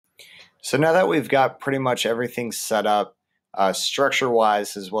So now that we've got pretty much everything set up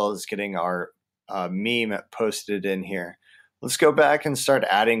structure-wise, as well as getting our meme posted in here, let's go back and start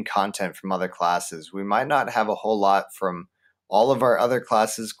adding content from other classes. We might not have a whole lot from all of our other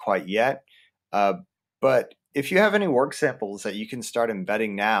classes quite yet, uh, but if you have any work samples that you can start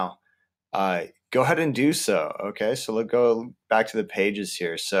embedding now, go ahead and do so. Okay, so let's go back to the pages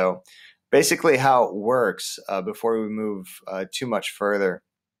here. So basically how it works, before we move too much further,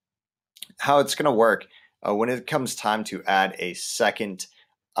 how it's going to work when it comes time to add a second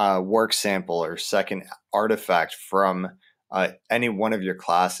work sample or second artifact from any one of your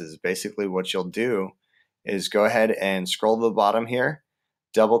classes. Basically what you'll do is go ahead and scroll to the bottom here,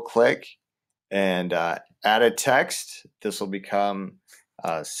 double click, and add a text. This will become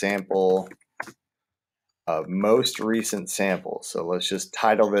sample most recent sample. So let's just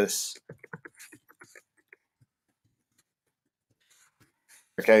title this.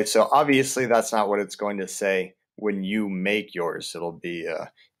 Okay, so obviously that's not what it's going to say when you make yours. It'll be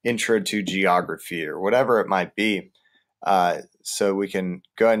intro to geography or whatever it might be. So we can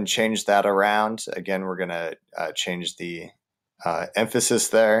go ahead and change that around. Again, we're going to change the emphasis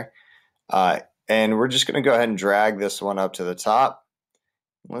there. And we're just going to go ahead and drag this one up to the top.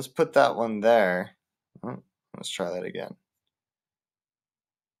 Let's put that one there. Oh, let's try that again.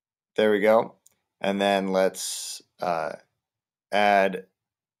 There we go. And then let's add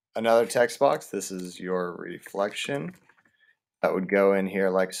another text box. This is your reflection. That would go in here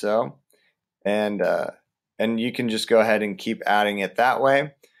like so. And you can just go ahead and keep adding it that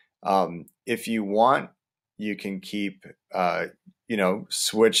way. If you want, you can keep,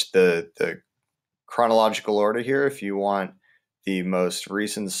 switch the chronological order here if you want the most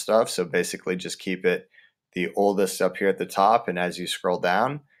recent stuff. So basically just keep it the oldest up here at the top, and as you scroll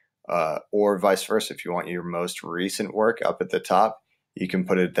down, or vice versa, if you want your most recent work up at the top, you can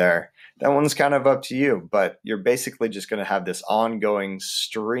put it there. That one's kind of up to you, but you're basically just going to have this ongoing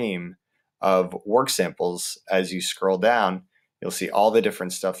stream of work samples. As you scroll down, you'll see all the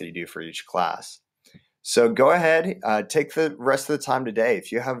different stuff that you do for each class. So go ahead, take the rest of the time today.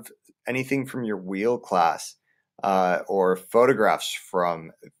 If you have anything from your wheel class or photographs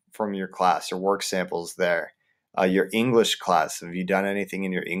from your class or work samples there, your English class, have you done anything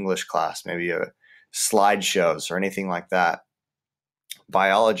in your English class, maybe slideshows or anything like that?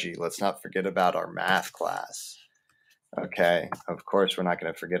 Biology, let's not forget about our math class. Okay, of course we're not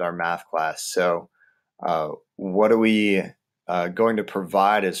going to forget our math class. So what are we going to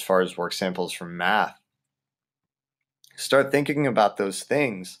provide as far as work samples from math? Start thinking about those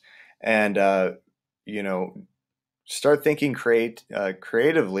things, and start thinking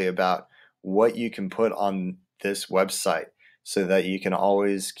creatively about what you can put on this website so that you can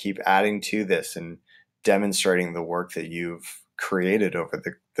always keep adding to this and demonstrating the work that you've created over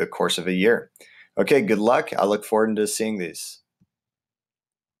the course of a year. Okay, good luck. I look forward to seeing these.